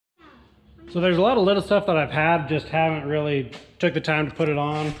So there's a lot of little stuff that I've had, just haven't really took the time to put it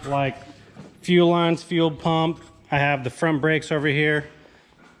on, like fuel lines, fuel pump. I have the front brakes over here.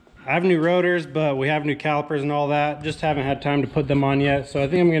 I have new rotors, but we have new calipers and all that. Just haven't had time to put them on yet. So I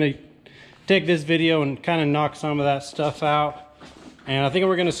think I'm gonna take this video and kind of knock some of that stuff out. And I think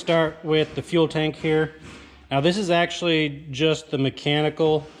we're gonna start with the fuel tank here. Now this is actually just the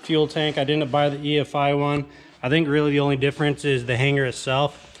mechanical fuel tank. I didn't buy the EFI one. I think really the only difference is the hanger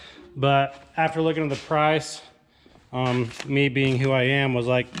itself. But after looking at the price, me being who I am, was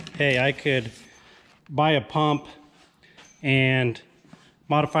like, hey, I could buy a pump and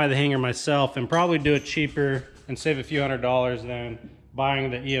modify the hanger myself and probably do it cheaper and save a few $100s than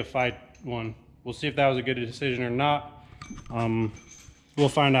buying the EFI one. We'll see if that was a good decision or not. We'll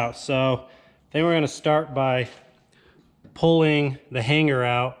find out. So I think we're going to start by pulling the hanger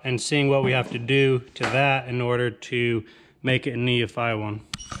out and seeing what we have to do to that in order to make it an EFI one.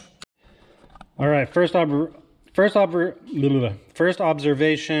 All right, first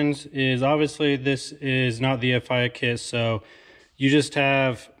observations is obviously this is not the EFI kit, so you just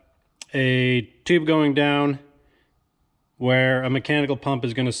have a tube going down where a mechanical pump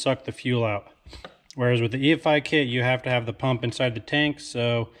is going to suck the fuel out. Whereas with the EFI kit, you have to have the pump inside the tank,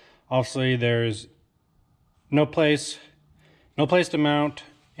 so obviously there's no place to mount,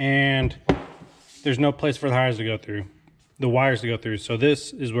 and there's no place for the wires to go through. So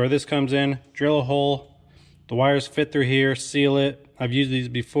this is where this comes in. Drill a hole, the wires fit through here, seal it. I've used these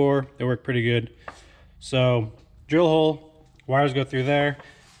before, they work pretty good. So drill a hole, wires go through there,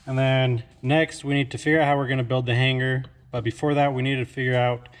 and then next we need to figure out how we're going to build the hanger. But before that, we need to figure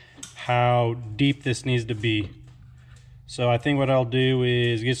out how deep this needs to be. So I think what I'll do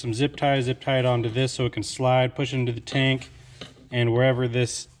is get some zip tie it onto this so it can slide, push it into the tank, and wherever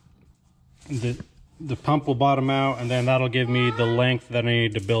the pump will bottom out, and then that'll give me the length that I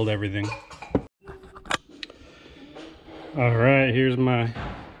need to build everything. All right, here's my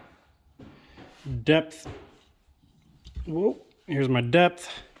depth. Whoa, here's my depth.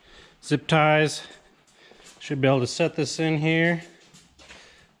 Zip ties. Should be able to set this in here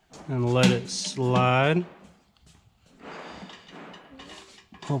and let it slide.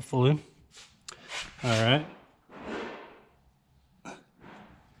 Hopefully. All right.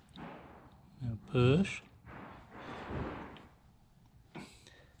 Now push.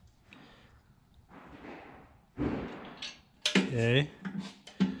 Okay.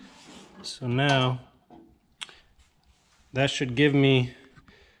 So now that should give me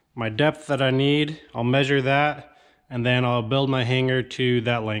my depth that I need. I'll measure that and then I'll build my hanger to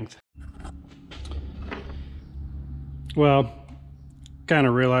that length. Well, kind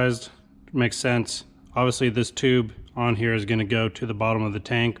of realized it makes sense. Obviously this tube on here is going to go to the bottom of the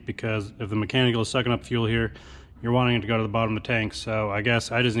tank, because if the mechanical is sucking up fuel here, you're wanting it to go to the bottom of the tank. So I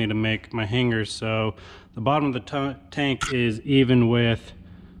guess I just need to make my hanger so the bottom of the tank is even with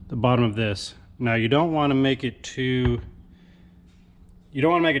the bottom of this. Now you don't want to make it too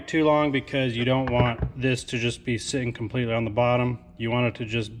long, because you don't want this to just be sitting completely on the bottom. You want it to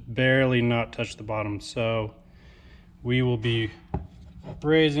just barely not touch the bottom. So we will be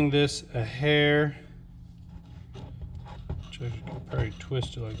raising this a hair. I could probably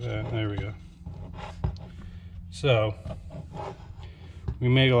twist it like that. There we go. So we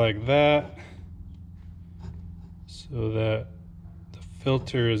make it like that so that the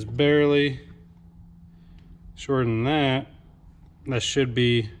filter is barely shorter than that. That should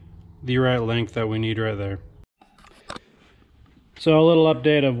be the right length that we need right there. So a little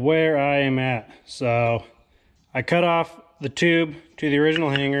update of where I am at. So I cut off the tube to the original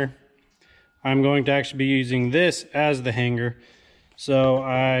hanger. I'm going to actually be using this as the hanger. So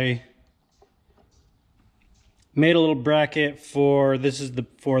I made a little bracket for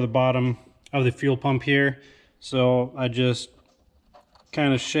the bottom of the fuel pump here. So I just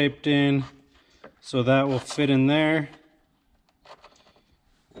kind of shaped in so that will fit in there.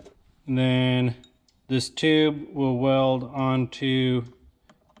 And then this tube will weld onto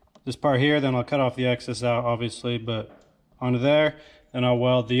this part here. Then I'll cut off the excess out, obviously, but onto there. Then I'll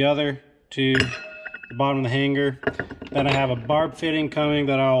weld the other to the bottom of the hanger. Then I have a barb fitting coming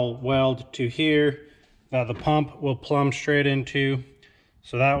that I'll weld to here that the pump will plumb straight into.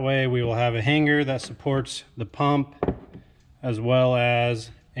 So that way we will have a hanger that supports the pump as well as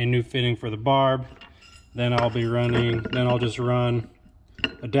a new fitting for the barb. Then I'll just run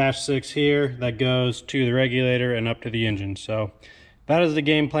a -6 here that goes to the regulator and up to the engine. So that is the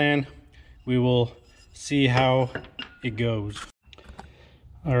game plan. We will see how it goes.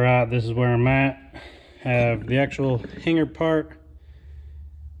 All right, this is where I'm at. Have the actual hanger part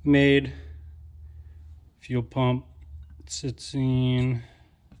made. Fuel pump sits in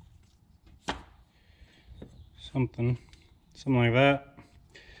something like that.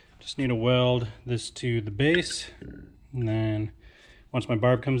 Just need to weld this to the base, and then once my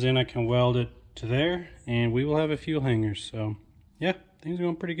barb comes in, I can weld it to there, and we will have a fuel hanger. So yeah, things are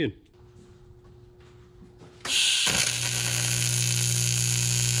going pretty good.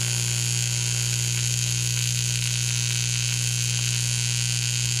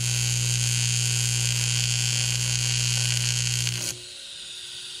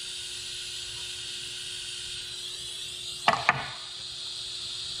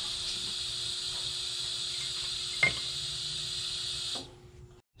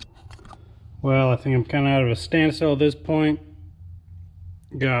 Well, I think I'm kind of out of a standstill at this point.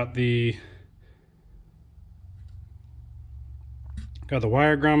 Got the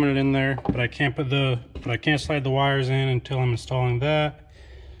wire grommeted in there, but I can't slide the wires in until I'm installing that,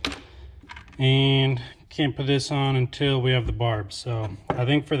 and can't put this on until we have the barb. So I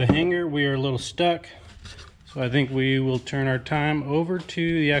think for the hanger we are a little stuck. So I think we will turn our time over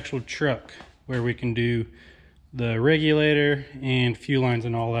to the actual truck, where we can do the regulator and fuel lines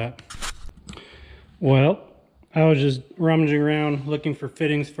and all that. Well, I was just rummaging around looking for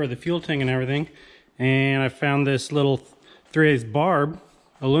fittings for the fuel tank and everything, and I found this little 3/8 barb,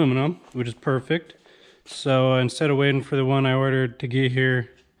 aluminum, which is perfect. So instead of waiting for the one I ordered to get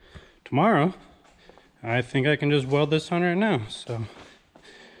here tomorrow, I think I can just weld this on right now. So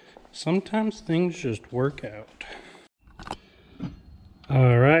sometimes things just work out.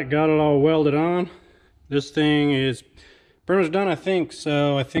 All right, got it all welded on. This thing is pretty much done, I think.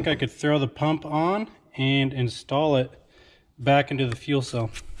 So I think I could throw the pump on and install it back into the fuel cell.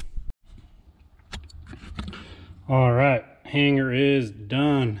 All right, hanger is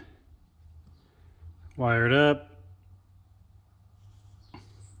done. Wired up.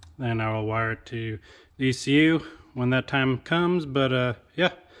 Then I will wire it to the ECU when that time comes. But yeah,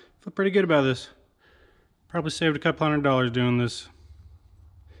 feel pretty good about this. Probably saved a couple $100 doing this,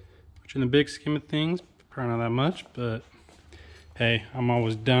 which in the big scheme of things, probably not that much, but hey, I'm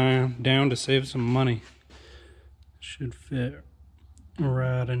always down to save some money. Should fit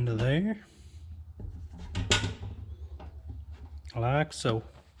right into there, like so.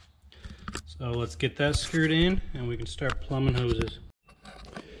 So let's get that screwed in and we can start plumbing hoses.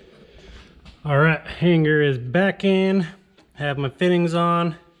 All right, hanger is back in, have my fittings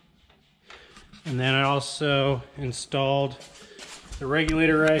on, and then I also installed the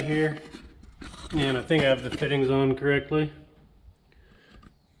regulator right here, and I think I have the fittings on correctly.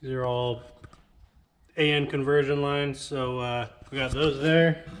 These are all AN conversion lines, so we got those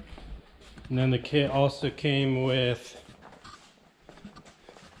there. And then the kit also came with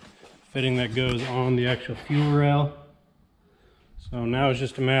fitting that goes on the actual fuel rail. So now it's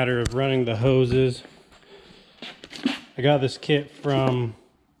just a matter of running the hoses. I got this kit from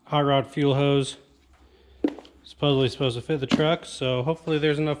Hot Rod Fuel Hose. Supposedly supposed to fit the truck, so hopefully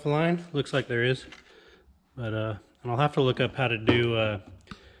there's enough line. Looks like there is. But and I'll have to look up how to do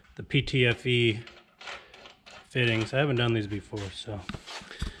the PTFE fittings. I haven't done these before, so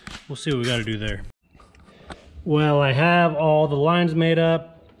we'll see what we got to do there. Well, I have all the lines made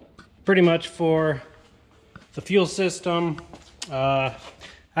up pretty much for the fuel system. I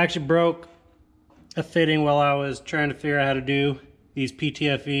actually broke a fitting while I was trying to figure out how to do these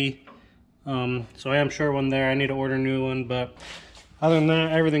PTFE. So I am short one there. I need to order a new one, but other than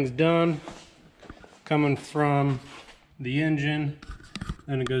that, everything's done. Coming from the engine,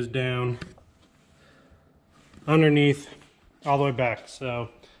 then it goes down underneath all the way back. So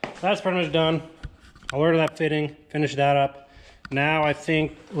that's pretty much done. I'll order that fitting, finish that up. Now I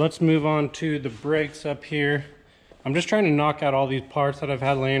think let's move on to the brakes up here. I'm just trying to knock out all these parts that I've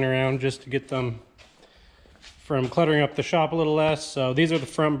had laying around just to get them from cluttering up the shop a little less. So these are the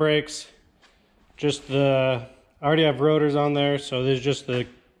front brakes. I already have rotors on there, so there's just the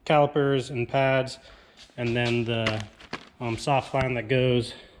calipers and pads, and then the soft line that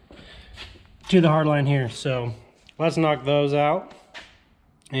goes to the hard line here. So let's knock those out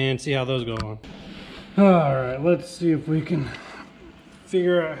and see how those go on. All right, let's see if we can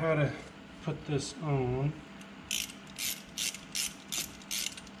figure out how to put this on.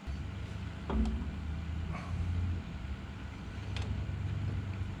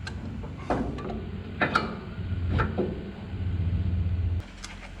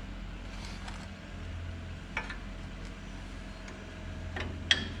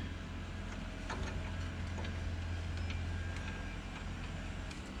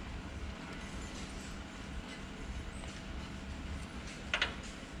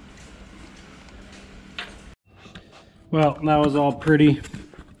 Well, that was all pretty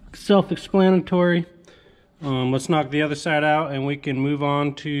self-explanatory. Let's knock the other side out and we can move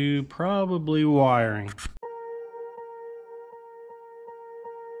on to probably wiring.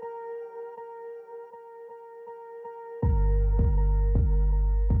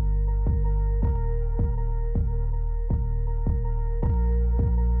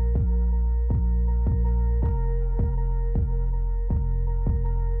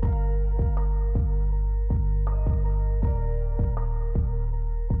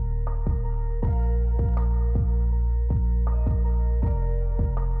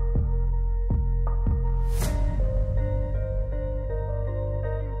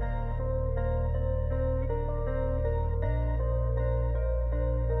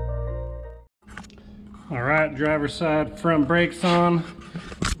 All right, driver's side front brakes on,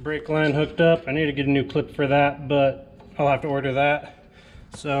 brake line hooked up. I need to get a new clip for that, but I'll have to order that.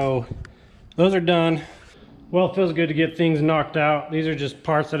 So those are done. Well, it feels good to get things knocked out. These are just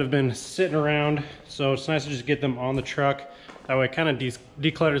parts that have been sitting around, so it's nice to just get them on the truck. That way it kind of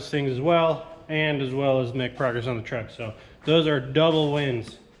declutters things as well as make progress on the truck. So those are double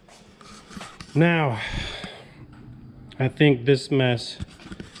wins. Now, I think this mess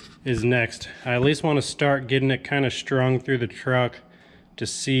is next. I at least want to start getting it kind of strung through the truck to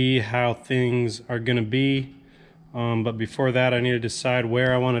see how things are going to be. But before that, I need to decide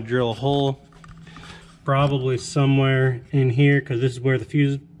where I want to drill a hole. Probably somewhere in here, because this is where the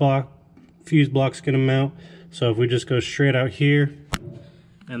fuse block's going to mount. So if we just go straight out here,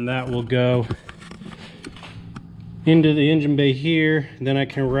 and that will go into the engine bay here, then I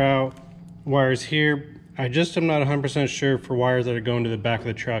can route wires here. I just am not 100% sure for wires that are going to the back of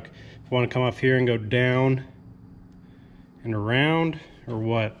the truck. If I want to come up here and go down and around or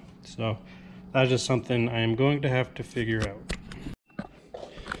what. So that's just something I am going to have to figure out.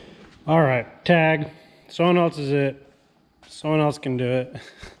 All right, tag. Someone else is it. Someone else can do it.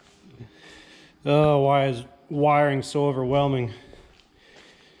 Oh, why is wiring so overwhelming?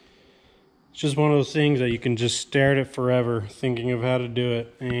 It's just one of those things that you can just stare at it forever thinking of how to do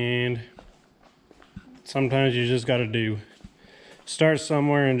it, and sometimes you just got to start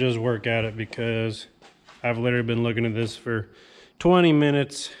somewhere and just work at it, because I've literally been looking at this for 20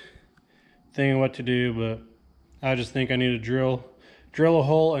 minutes thinking what to do, but I just think I need to drill a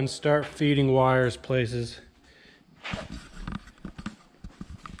hole and start feeding wires places,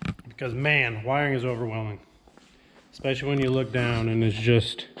 because man, wiring is overwhelming, especially when you look down and it's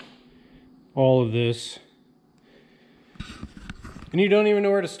just all of this and you don't even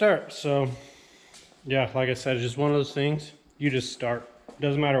know where to start. So yeah, like I said, it's just one of those things. You just start,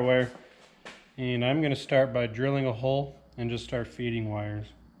 doesn't matter where. And I'm gonna start by drilling a hole and just start feeding wires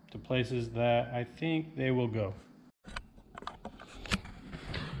to places that I think they will go.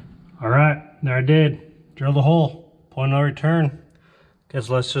 All right, there I did. Drilled a hole, point of no return. Guess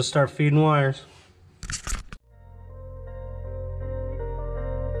let's just start feeding wires.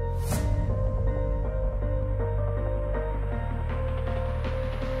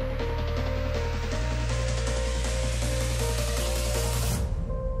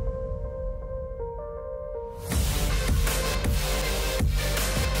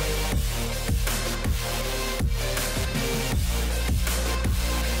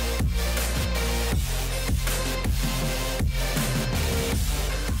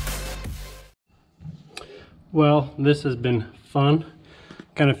 Well, this has been fun,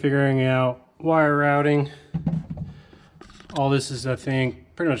 kind of figuring out wire routing. All this is, I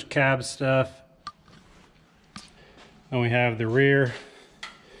think, pretty much cab stuff. Then we have the rear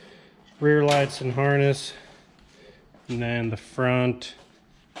lights and harness, and then the front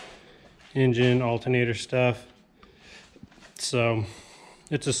engine alternator stuff. So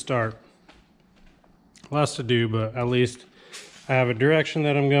it's a start. Lots to do, but at least I have a direction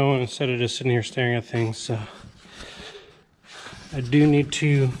that I'm going instead of just sitting here staring at things. So I do need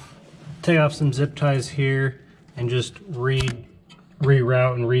to take off some zip ties here and just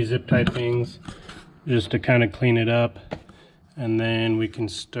reroute and re-zip tie things just to kind of clean it up. And then we can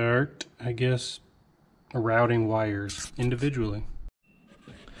start, I guess, routing wires individually.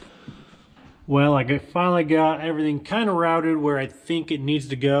 Well, I finally got everything kind of routed where I think it needs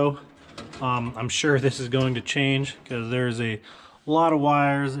to go. I'm sure this is going to change because there's a lot of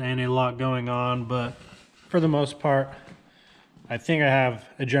wires and a lot going on, but for the most part, I think I have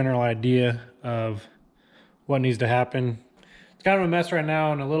a general idea of what needs to happen. It's kind of a mess right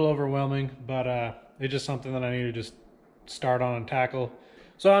now and a little overwhelming, but it's just something that I need to just start on and tackle.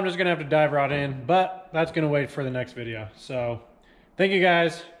 So I'm just gonna have to dive right in, but that's gonna wait for the next video. So thank you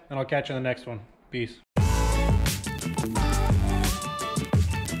guys, and I'll catch you in the next one. Peace.